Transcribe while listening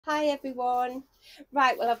Hi everyone.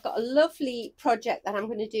 Right, well I've got a lovely project that I'm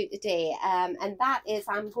going to do today, and that is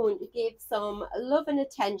I'm going to give some love and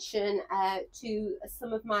attention to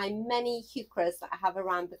some of my many heucheras that I have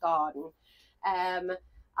around the garden.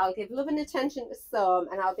 I'll give love and attention to some,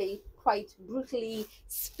 and I'll be quite brutally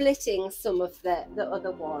splitting some of the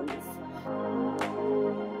other ones.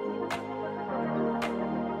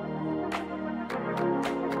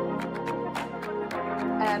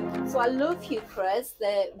 So I love heucheras.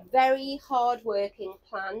 They're very hard-working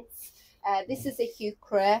plants. This is a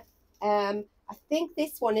heuchera. I think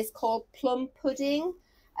this one is called plum pudding.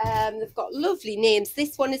 They've got lovely names.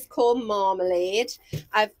 This one is called marmalade.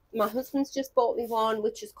 My husband's just bought me one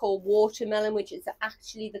which is called watermelon, which is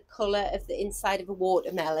actually the colour of the inside of a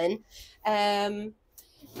watermelon. And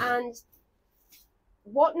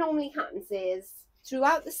what normally happens is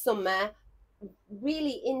throughout the summer,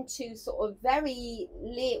 really into sort of very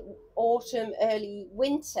late autumn, early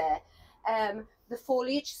winter, the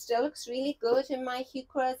foliage still looks really good in my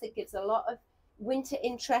heucheras. It gives a lot of winter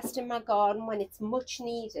interest in my garden when it's much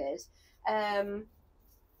needed. And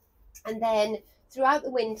then throughout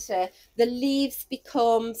the winter, the leaves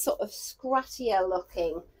become sort of scrattier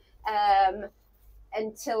looking,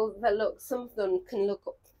 until some of them can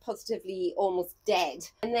look positively almost dead.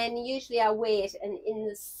 And then usually I wait, and in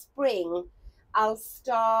the spring I'll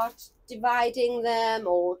start dividing them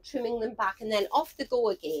or trimming them back, and then off they go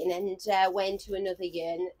again, and we're into another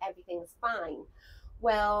year and everything's fine.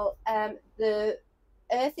 Well, the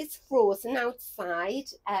earth is frozen outside.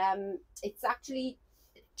 It's actually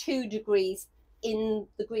 2 degrees in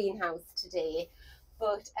the greenhouse today,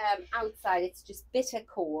 but outside it's just bitter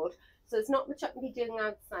cold. So there's not much I can be doing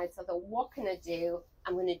outside. So I thought, what can I do?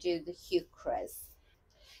 I'm going to do the heucheras.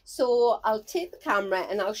 So I'll take the camera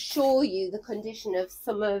and I'll show you the condition of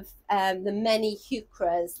some of the many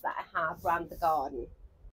heucheras that I have around the garden.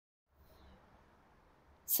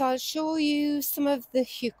 So I'll show you some of the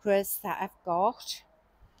heucheras that I've got.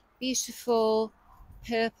 Beautiful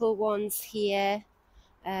purple ones here.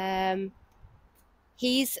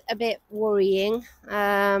 He's a bit worrying.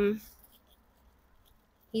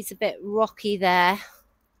 He's a bit rocky there.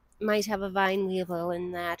 Might have a vine weevil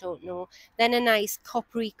in there, I don't know. Then a nice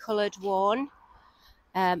coppery coloured one.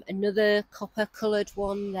 Another copper coloured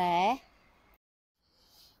one there.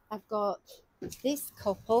 I've got this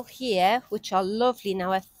couple here, which are lovely.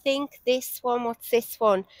 Now I think this one, what's this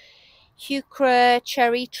one? Heuchera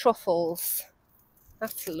cherry truffles.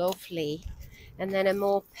 That's lovely. And then a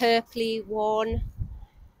more purpley one.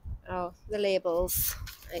 Oh, the labels.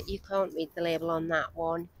 You can't read the label on that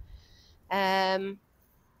one.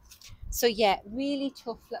 So yeah, really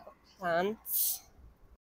tough little plants.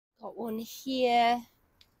 Got one here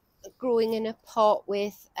growing in a pot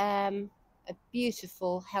with a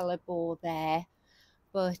beautiful hellebore there,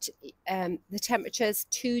 but the temperature is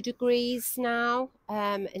 2 degrees now,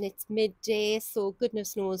 and it's midday, so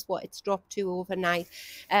goodness knows what it's dropped to overnight.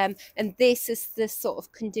 And this is the sort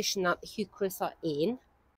of condition that the heucheras are in.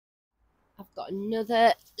 I've got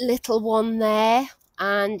another little one there.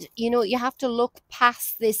 And, you know, you have to look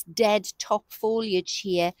past this dead top foliage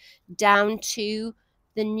here down to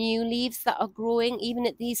the new leaves that are growing, even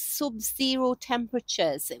at these sub-zero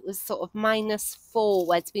temperatures. It was sort of -4,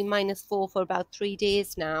 where it's been -4 for about 3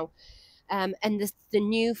 days now. And the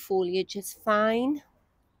new foliage is fine.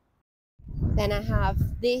 Then I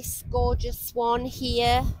have this gorgeous one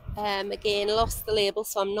here. Again, lost the label,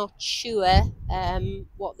 so I'm not sure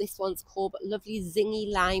what this one's called, but lovely zingy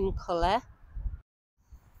lime colour.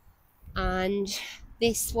 And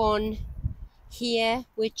this one here,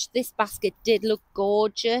 which this basket did look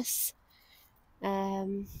gorgeous.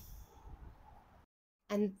 And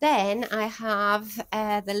then I have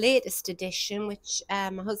the latest edition, which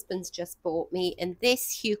my husband's just bought me, and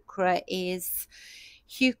this heuchera is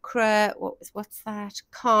Heuchera, what's that?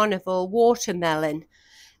 Carnival watermelon.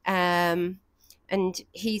 And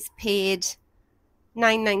he's paid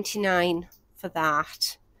 $9.99 for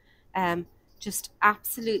that. Just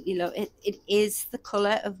absolutely love it. It is the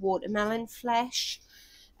colour of watermelon flesh.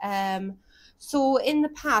 So in the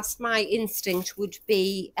past, my instinct would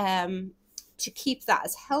be to keep that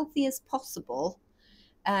as healthy as possible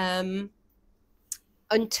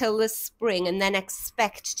until the spring, and then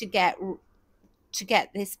expect to get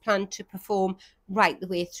this plant to perform right the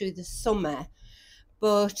way through the summer.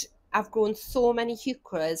 But I've grown so many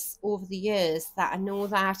heucheras over the years that I know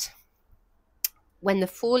that when the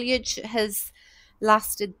foliage has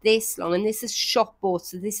lasted this long, and this is shop bought,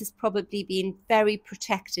 so this has probably been very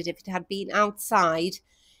protected. If it had been outside,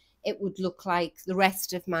 it would look like the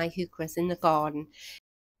rest of my heucheras in the garden.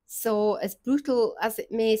 So as brutal as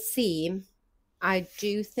it may seem, I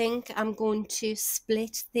do think I'm going to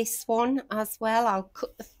split this one as well. I'll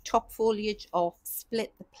cut the top foliage off,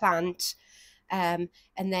 split the plant, and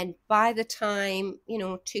then by the time, you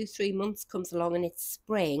know, 2-3 months comes along and it's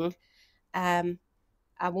spring,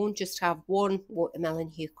 I won't just have one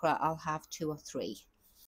watermelon heuchera, I'll have 2 or 3.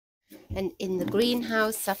 And in the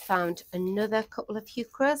greenhouse, I found another couple of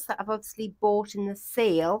heucheras that I've obviously bought in the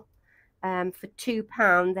sale for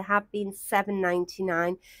 £2. They have been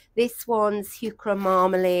 £7.99. This one's Heuchera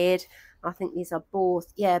Marmalade. I think these are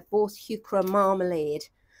both, yeah, both Heuchera Marmalade.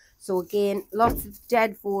 So again, lots of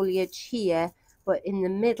dead foliage here, but in the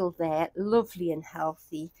middle there, lovely and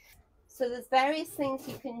healthy. So there's various things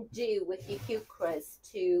you can do with your heucheras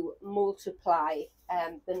to multiply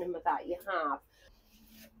the number that you have.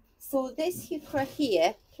 So this heuchera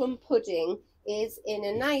here, plum pudding, is in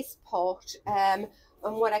a nice pot, and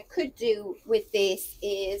what I could do with this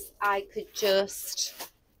is I could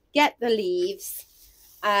just get the leaves,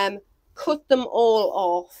 cut them all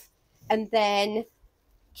off, and then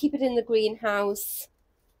keep it in the greenhouse,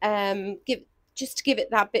 just to give it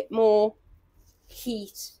that bit more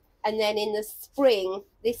heat, and then in the spring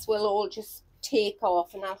this will all just take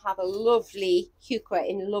off and I'll have a lovely heuchera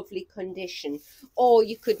in lovely condition. Or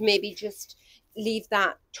you could maybe just leave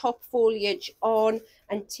that top foliage on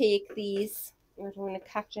and take these, I don't want to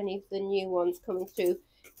catch any of the new ones coming through,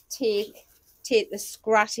 take the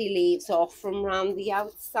scratty leaves off from round the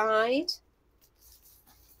outside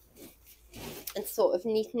and sort of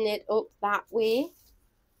neaten it up that way.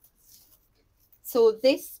 So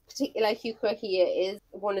this particular heuchera here is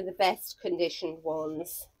one of the best conditioned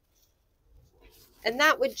ones. And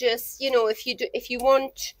that would just, you know, if you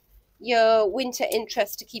want your winter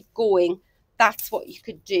interest to keep going, that's what you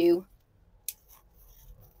could do.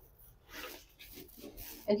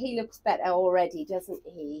 And he looks better already, doesn't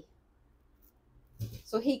he?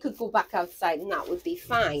 So he could go back outside and that would be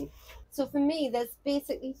fine. So for me, there's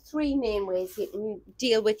basically 3 main ways you can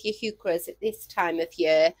deal with your heucheras at this time of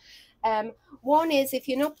year. One is if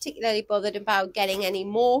you're not particularly bothered about getting any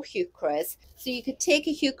more heucheras, so you could take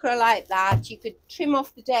a heuchera like that, you could trim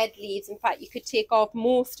off the dead leaves, in fact you could take off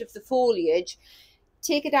most of the foliage,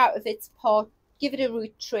 take it out of its pot, give it a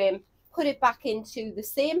root trim, put it back into the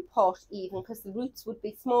same pot even, because the roots would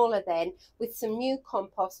be smaller then, with some new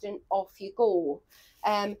compost, and off you go.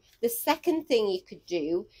 The second thing you could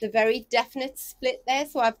do, the very definite split there,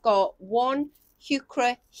 so I've got one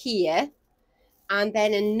heuchera here and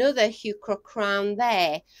then another heuchera crown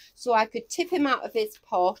there. So I could tip him out of his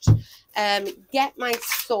pot, get my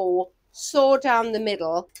saw down the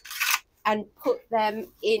middle and put them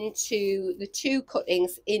into the 2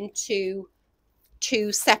 cuttings into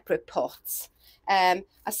 2 separate pots. I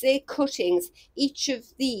say cuttings, each of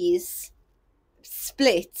these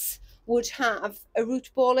splits would have a root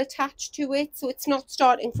ball attached to it, so it's not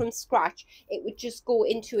starting from scratch. It would just go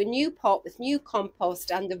into a new pot with new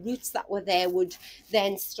compost, and the roots that were there would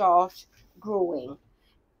then start growing.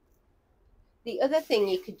 The other thing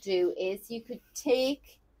you could do is you could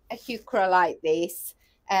take a heuchera like this,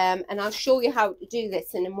 and I'll show you how to do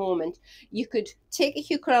this in a moment. You could take a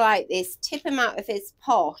heuchera like this, tip him out of his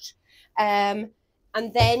pot, and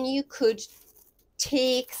then you could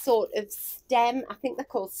take sort of stem, I think they're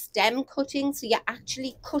called stem cutting, so you're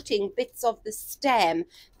actually cutting bits of the stem,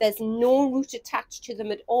 there's no root attached to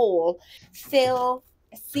them at all. Fill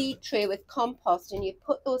a seed tray with compost and you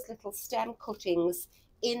put those little stem cuttings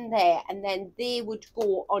in there, and then they would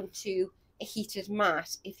go onto a heated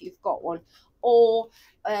mat if you've got one, or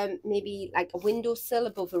maybe like a windowsill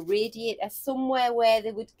above a radiator, somewhere where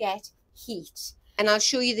they would get heat. And I'll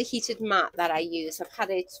show you the heated mat that I use. I've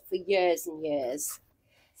had it for years and years.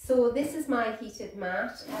 So this is my heated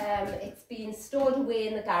mat. It's been stored away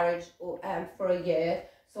in the garage for a year.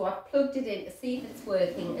 So I've plugged it in to see if it's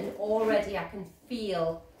working, and already I can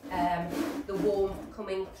feel the warmth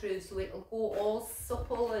coming through. So it'll go all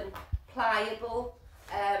supple and pliable.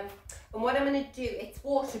 And what I'm going to do, it's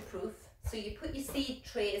waterproof. So you put your seed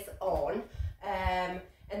trays on,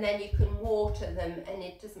 and then you can water them, and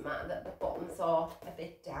it doesn't matter that the bottoms are a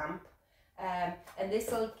bit damp. And this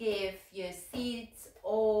will give your seeds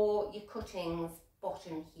or your cuttings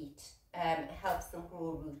bottom heat. It helps them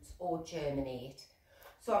grow roots or germinate.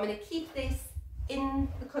 So I'm going to keep this in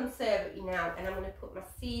the conservatory now, and I'm going to put my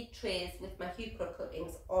seed trays with my heuchera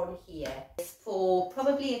cuttings on here for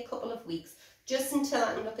probably a couple of weeks, just until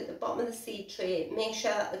I can look at the bottom of the seed tray, make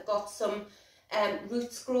sure that they've got some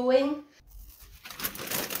roots growing.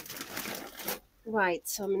 Right,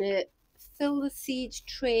 so I'm going to fill the seed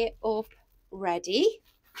tray up ready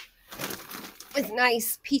with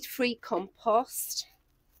nice peat-free compost.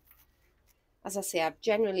 As I say, I've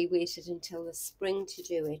generally waited until the spring to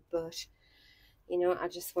do it, but you know, I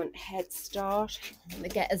just want a head start to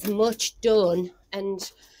get as much done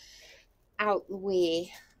and out the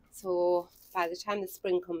way. So by the time the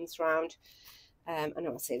spring comes round, I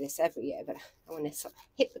know I say this every year, but I want to sort of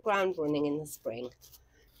hit the ground running in the spring.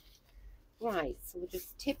 Right, so we'll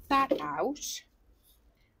just tip that out.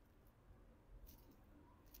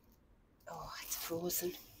 Oh, it's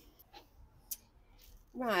frozen.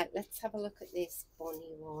 Right, let's have a look at this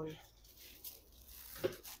bonny one.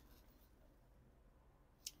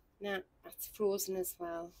 Nah, that's frozen as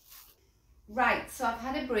well. Right, so I've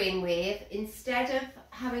had a brainwave. Instead of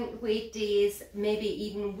having to wait days, maybe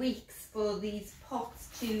even weeks for these pots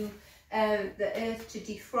to, the earth to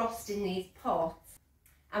defrost in these pots,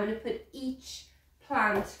 I'm going to put each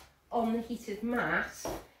plant on the heated mat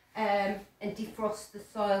and defrost the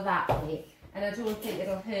soil that way. And I don't think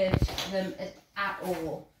it'll hurt them at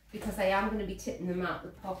all, because I am going to be tipping them out the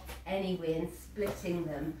pot anyway and splitting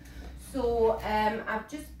them. So I've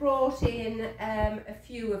just brought in a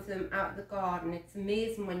few of them out of the garden. It's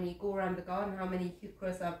amazing when you go around the garden how many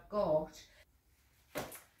heucheras I've got.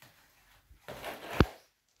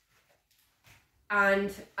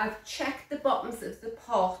 And I've checked the bottoms of the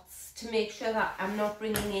pots to make sure that I'm not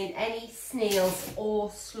bringing in any snails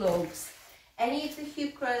or slugs. Any of the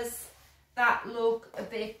heucheras that look a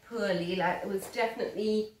bit poorly, like there was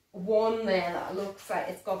definitely one there that looks like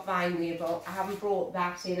it's got vine weevil. I haven't brought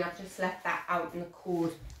that in, I've just left that out in the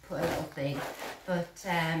cold, poor little thing. But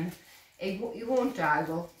you won't die,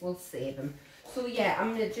 we'll save them. So yeah,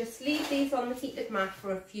 I'm going to just leave these on the heated mat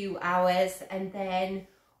for a few hours, and then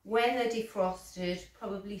when they're defrosted,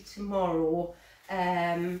 probably tomorrow,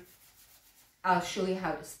 I'll show you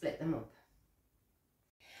how to split them up.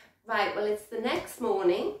 Right, well, it's the next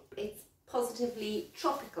morning. It's positively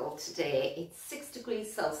tropical today. It's 6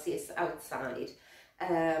 degrees Celsius outside.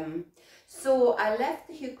 So I left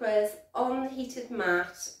the heucheras on the heated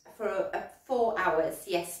mat for 4 hours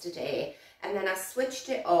yesterday, and then I switched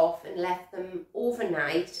it off and left them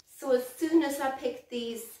overnight. So as soon as I picked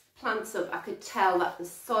these plants up, I could tell that the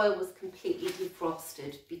soil was completely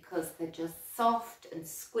defrosted because they're just soft and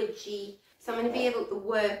squidgy. So I'm going to be able to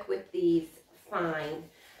work with these fine.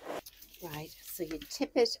 Right, so you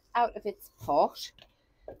tip it out of its pot.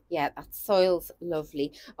 Yeah, that soil's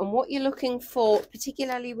lovely. And what you're looking for,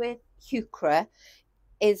 particularly with heuchera,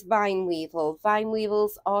 is vine weevil. Vine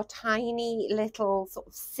weevils are tiny little sort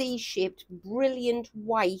of C-shaped, brilliant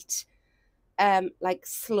white, like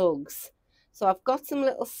slugs. So I've got some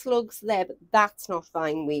little slugs there, but that's not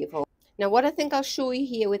vine weevil. Now what I think I'll show you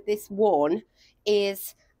here with this one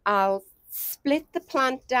is I'll split the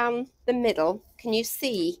plant down the middle. Can you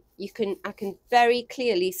see? I can very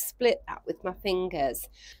clearly split that with my fingers.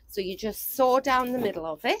 So you just saw down the middle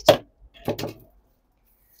of it,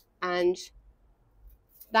 and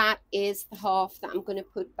that is the half that I'm going to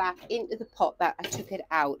put back into the pot that I took it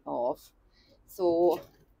out of. So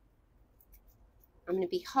I'm going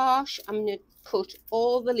to be harsh. I'm going to cut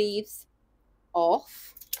all the leaves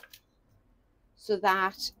off so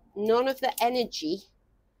that none of the energy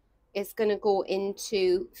is going to go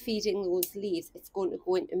into feeding those leaves. It's going to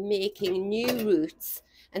go into making new roots.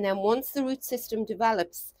 And then once the root system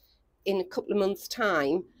develops in a couple of months'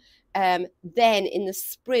 time, then in the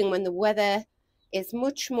spring, when the weather is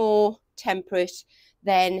much more temperate,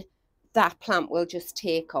 then that plant will just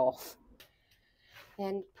take off.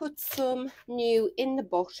 Then put some new in the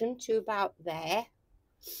bottom to about there.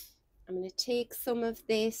 I'm going to take some of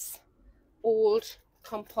this old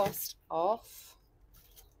compost off.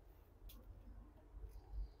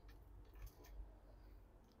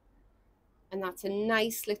 And that's a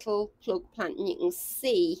nice little plug plant, and you can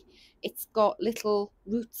see it's got little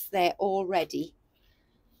roots there already.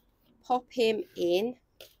 Pop him in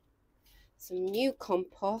some new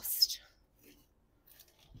compost.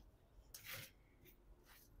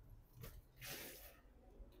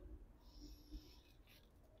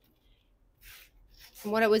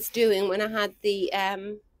 And what I was doing when I had the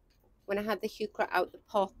heuchera out the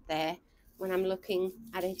pot there, when I'm looking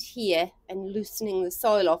at it here and loosening the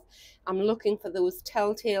soil off, I'm looking for those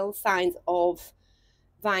telltale signs of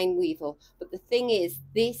vine weevil. But the thing is,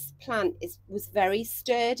 this plant was very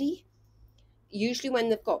sturdy. Usually when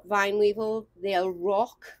they've got vine weevil, they'll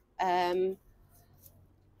rock. So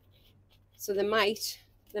they might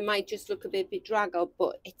just look a bit bedraggled,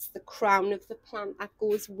 but it's the crown of the plant that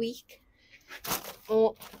goes weak.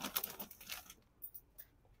 Oh,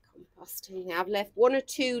 composting there. I've left 1 or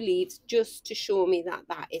 2 leaves just to show me that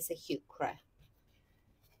that is a heuchera.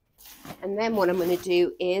 And then what I'm going to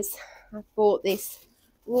do is I've bought this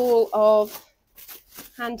roll of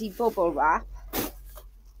handy bubble wrap.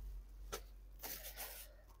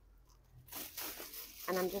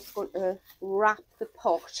 And I'm just going to wrap the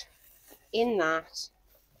pot in that.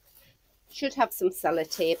 Should have some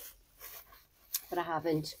sellotape, but I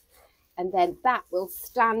haven't. And then that will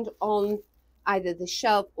stand on either the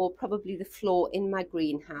shelf or probably the floor in my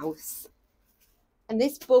greenhouse. And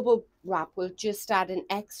this bubble wrap will just add an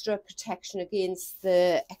extra protection against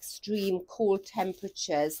the extreme cold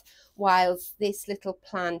temperatures whilst this little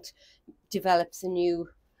plant develops a new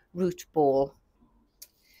root ball.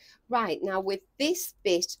 Right, now with this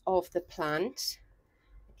bit of the plant,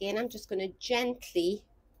 again, I'm just going to gently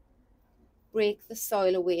break the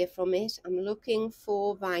soil away from it. I'm looking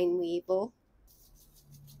for vine weevil.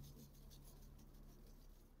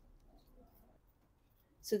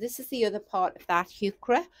 So this is the other part of that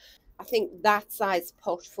Heuchera. I think that size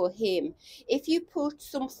pot for him. If you put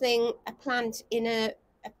a plant in a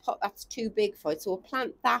pot that's too big for it, so a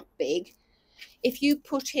plant that big, if you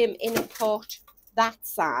put him in a pot that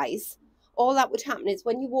size, all that would happen is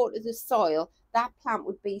when you water the soil, that plant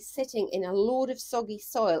would be sitting in a load of soggy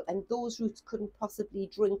soil and those roots couldn't possibly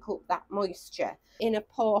drink up that moisture. In a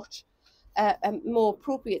pot, a more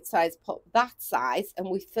appropriate size pot that size, and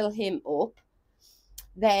we fill him up,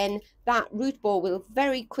 then that root ball will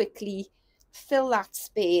very quickly fill that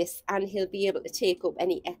space and he'll be able to take up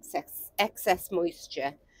any excess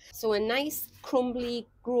moisture. So a nice crumbly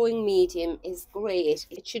growing medium is great.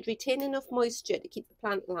 It should retain enough moisture to keep the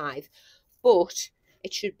plant alive, but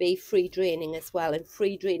it should be free draining as well, and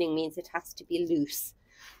free draining means it has to be loose.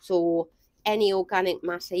 So any organic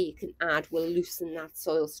matter you can add will loosen that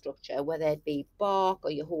soil structure, whether it be bark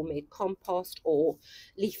or your homemade compost or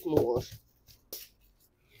leaf mold.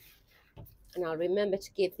 And I'll remember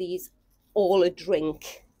to give these all a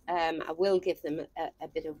drink. I will give them a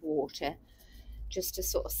bit of water just to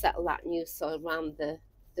sort of settle that new soil around the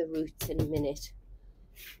roots in a minute.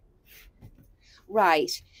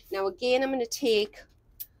 Right, now again I'm going to take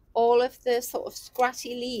all of the sort of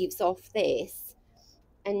scratchy leaves off this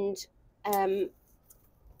and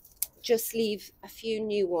just leave a few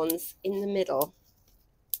new ones in the middle.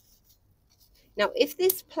 Now if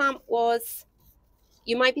this plant was,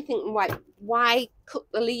 you might be thinking, why cut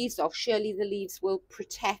the leaves off? Surely the leaves will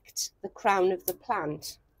protect the crown of the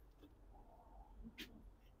plant.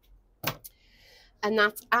 And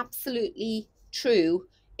that's absolutely true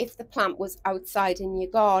if the plant was outside in your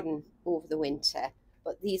garden over the winter,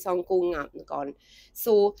 but these aren't going out in the garden.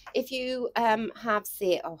 So if you have,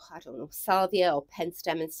 say, I don't know, salvia or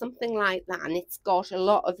penstemon and something like that, and it's got a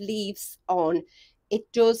lot of leaves on,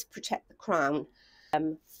 it does protect the crown.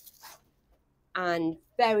 And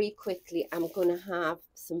very quickly I'm going to have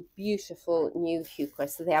some beautiful new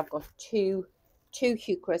Heucheras. So there I've got two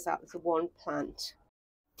Heucheras out of the one plant.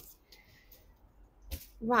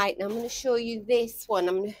 Right, now I'm going to show you this one.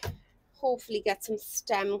 I'm going to hopefully get some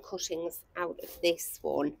stem cuttings out of this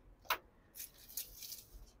one.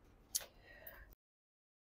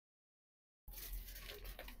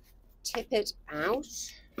 Tip it out.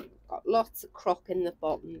 Got lots of crock in the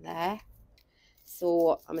bottom there.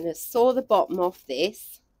 So I'm going to saw the bottom off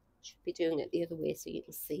this. Should be doing it the other way so you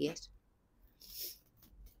can see it.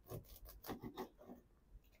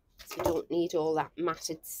 So you don't need all that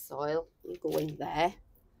matted soil. You go in there.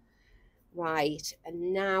 Right,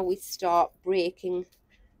 and now we start breaking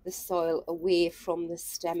the soil away from the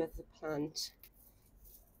stem of the plant.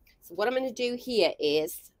 So what I'm going to do here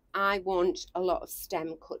is I want a lot of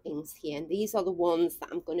stem cuttings here, and these are the ones that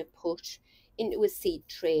I'm going to put into a seed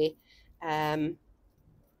tray, and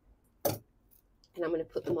I'm going to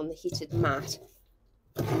put them on the heated mat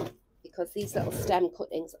because these little stem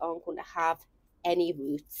cuttings aren't going to have any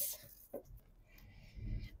roots.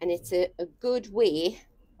 And it's a good way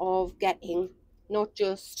of getting not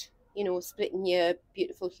just, you know, splitting your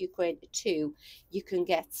beautiful Heuchera into two. You can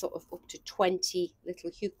get sort of up to 20 little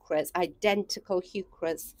Heucheras, identical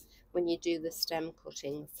Heucheras, when you do the stem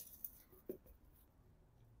cuttings.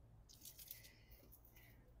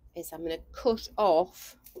 Is I'm going to cut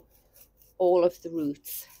off all of the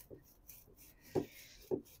roots.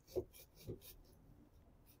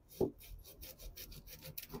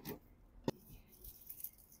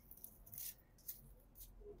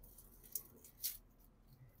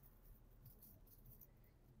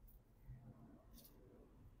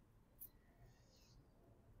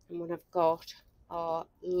 And what I've got are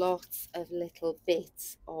lots of little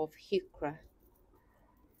bits of Heuchera.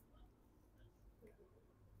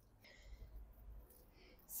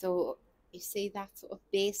 So you see that sort of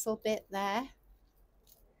basal bit there?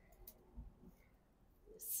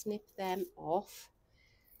 Snip them off.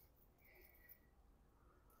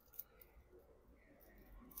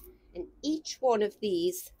 And each one of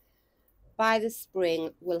these by the spring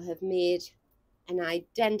will have made an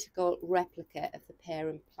identical replica of the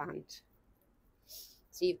parent plant.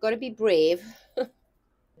 So you've got to be brave.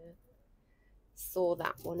 Saw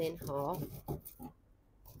that one in half.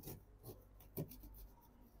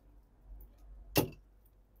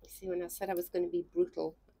 You see, when I said I was going to be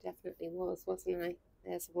brutal, I definitely was, wasn't I?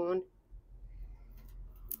 There's one.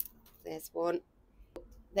 There's one.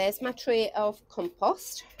 There's my tray of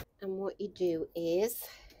compost. And what you do is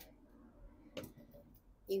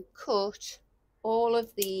you cut all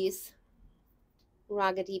of these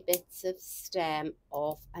raggedy bits of stem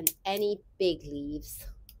off and any big leaves.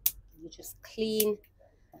 You just clean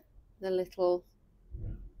the little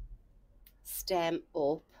stem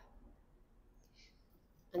up,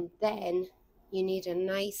 and then you need a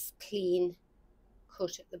nice clean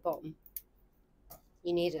cut at the bottom.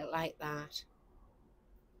 You need it like that.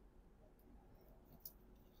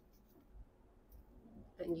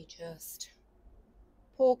 And you just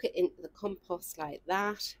poke it into the compost like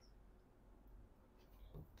that.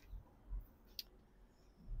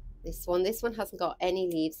 This one hasn't got any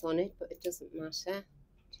leaves on it, but it doesn't matter.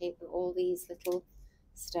 Take all these little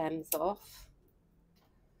stems off.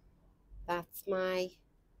 That's my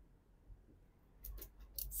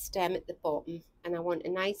stem at the bottom, and I want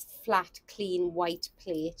a nice flat clean white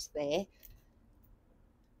plate there.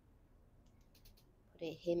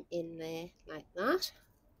 Put him in there like that.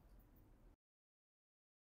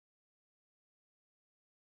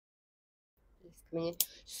 He's coming in.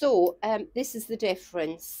 So this is the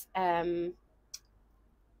difference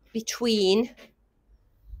between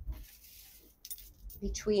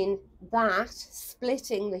that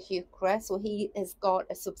splitting the Heuchera. So he has got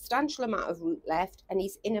a substantial amount of root left, and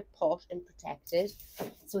he's in a pot and protected,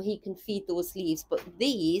 so he can feed those leaves. But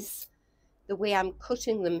these, the way I'm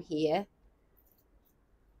cutting them here,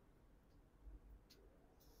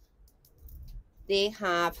 they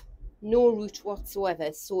have no root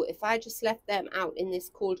whatsoever. So if I just left them out in this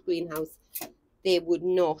cold greenhouse, they would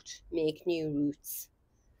not make new roots.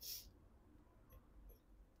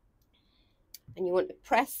 And you want to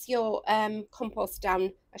press your compost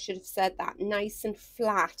down, I should have said that, nice and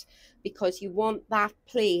flat, because you want that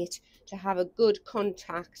plate to have a good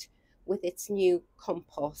contact with its new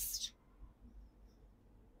compost.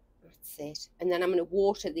 That's it. And then I'm going to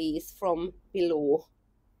water these from below.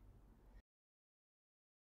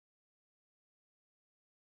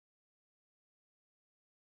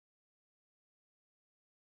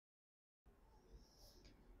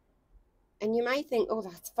 And you might think, oh,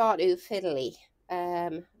 that's far too fiddly.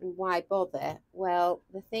 And why bother? Well,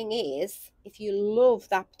 the thing is, if you love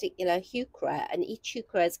that particular Heuchera, and each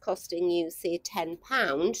Heuchera is costing you, say,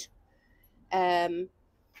 £10,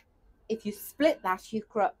 if you split that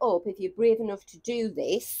Heuchera up, if you're brave enough to do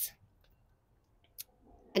this,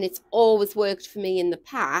 and it's always worked for me in the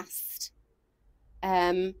past,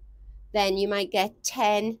 then you might get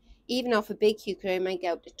 10, even off a big Heuchera, you might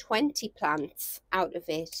get up to 20 plants out of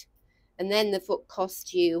it. And then the foot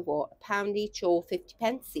cost you, what, £1 each or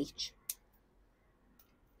 50p each.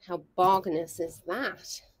 How bargainous is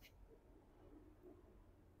that?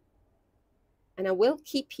 And I will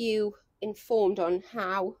keep you informed on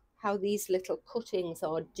how these little cuttings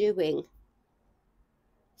are doing.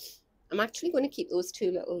 I'm actually going to keep those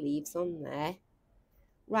two little leaves on there.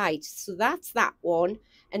 Right, so that's that one.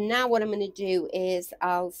 And now what I'm going to do is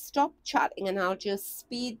I'll stop chatting and I'll just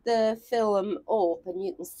speed the film up, and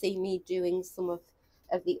you can see me doing some of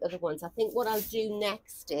the other ones. I think what I'll do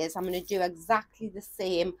next is I'm going to do exactly the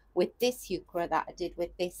same with this Heuchera that I did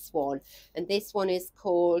with this one. And this one is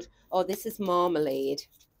called, oh, this is Marmalade.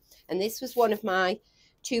 And this was one of my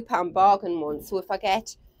 £2 bargain ones. So if I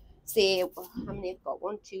get, say, how many I've got?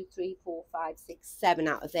 1, 2, 3, 4, 5, 6, 7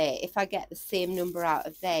 out of there. If I get the same number out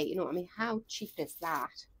of there, you know what I mean? How cheap is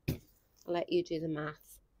that? I'll let you do the math.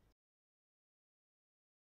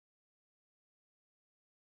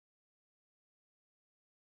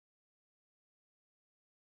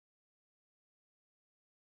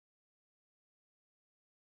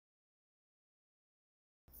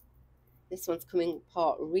 This one's coming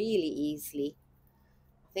apart really easily.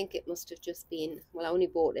 I think it must have just been, well, I only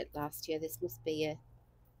bought it last year. This must be a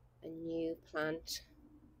new plant.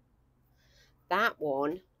 That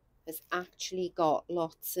one has actually got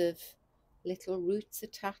lots of little roots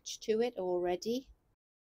attached to it already.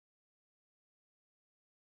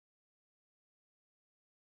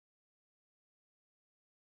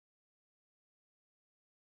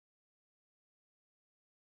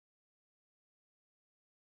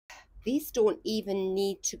 These don't even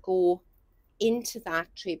need to go into that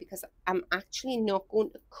tray, because I'm actually not going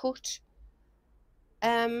to cut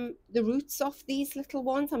the roots off these little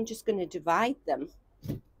ones. I'm just going to divide them.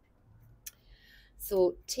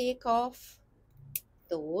 So take off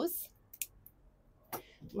those.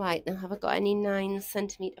 Right, now have I got any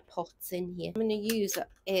 9cm pots in here? I'm going to use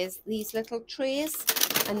is these little trays,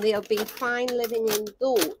 and they'll be fine living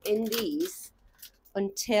in these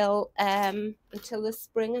until the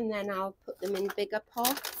spring, and then I'll put them in bigger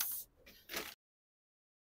pots.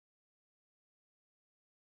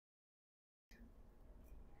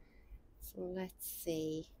 So let's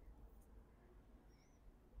see.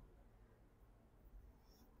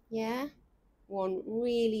 Yeah, one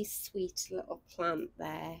really sweet little plant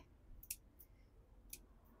there.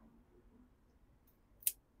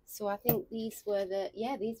 So I think these were the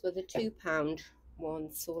 £2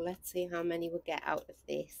 ones. So let's see how many we'll get out of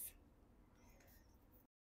this.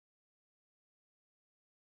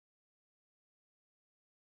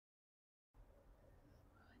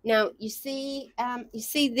 Now you see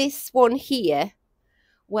this one here.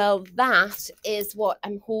 Well, that is what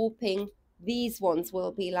I'm hoping these ones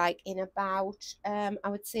will be like in about I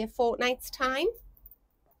would say a fortnight's time.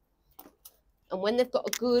 And when they've got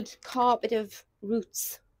a good carpet of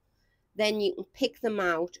roots, then you can pick them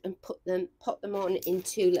out and put them on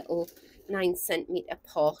into little 9cm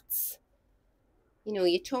pots. You know,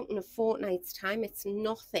 you're talking a fortnight's time, it's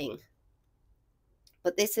nothing.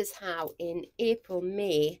 But this is how in April,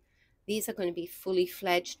 May, these are going to be fully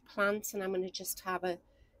fledged plants, and I'm going to just have a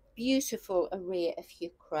beautiful array of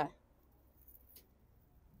Heuchera.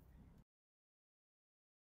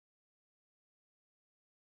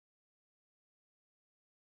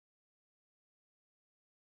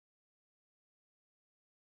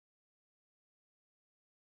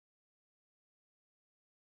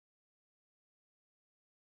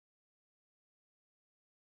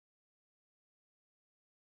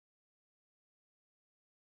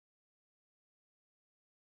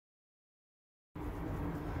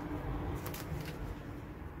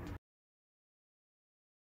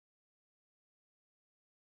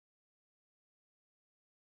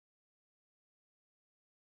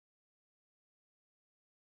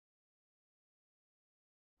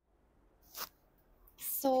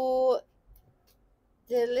 So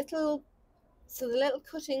the little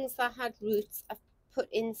cuttings that had roots I've put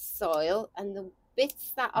in soil, and the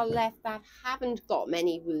bits that are left that haven't got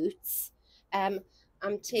many roots, I'm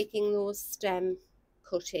taking those stem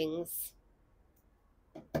cuttings.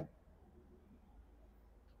 There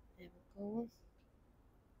we go.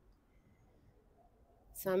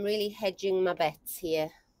 So I'm really hedging my bets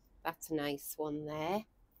here. That's a nice one there.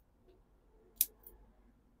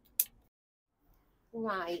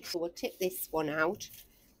 Right, so we'll tip this one out.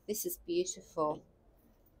 This is beautiful.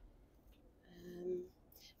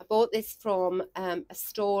 I bought this from a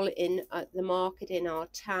stall in the market in our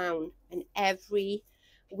town, and every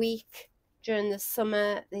week during the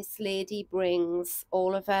summer this lady brings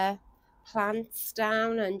all of her plants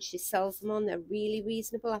down and she sells them on. They're really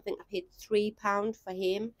reasonable. I think I paid £3 for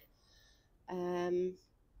him. A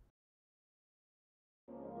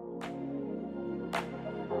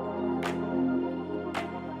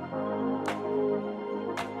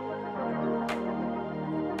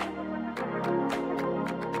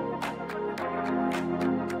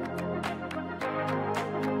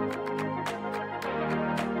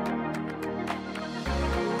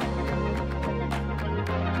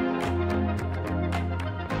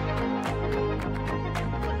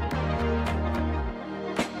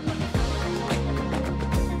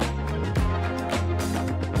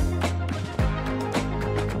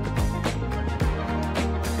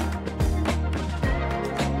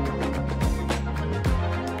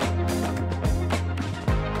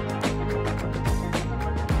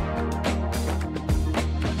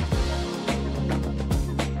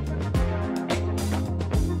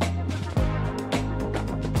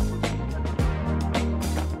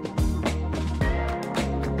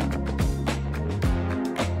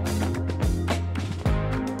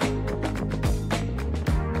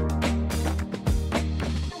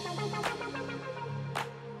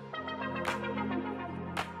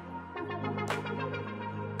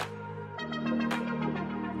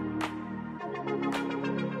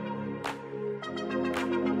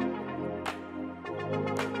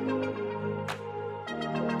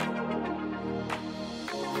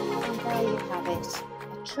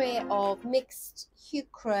tray of mixed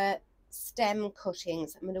Heuchera stem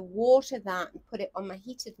cuttings. I'm going to water that and put it on my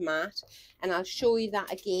heated mat, and I'll show you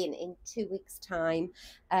that again in 2 weeks time.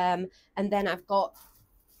 And then I've got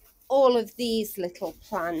all of these little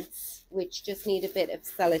plants which just need a bit of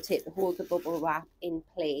sellotape to hold the bubble wrap in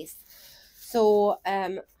place. So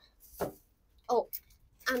oh,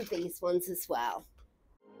 and these ones as well.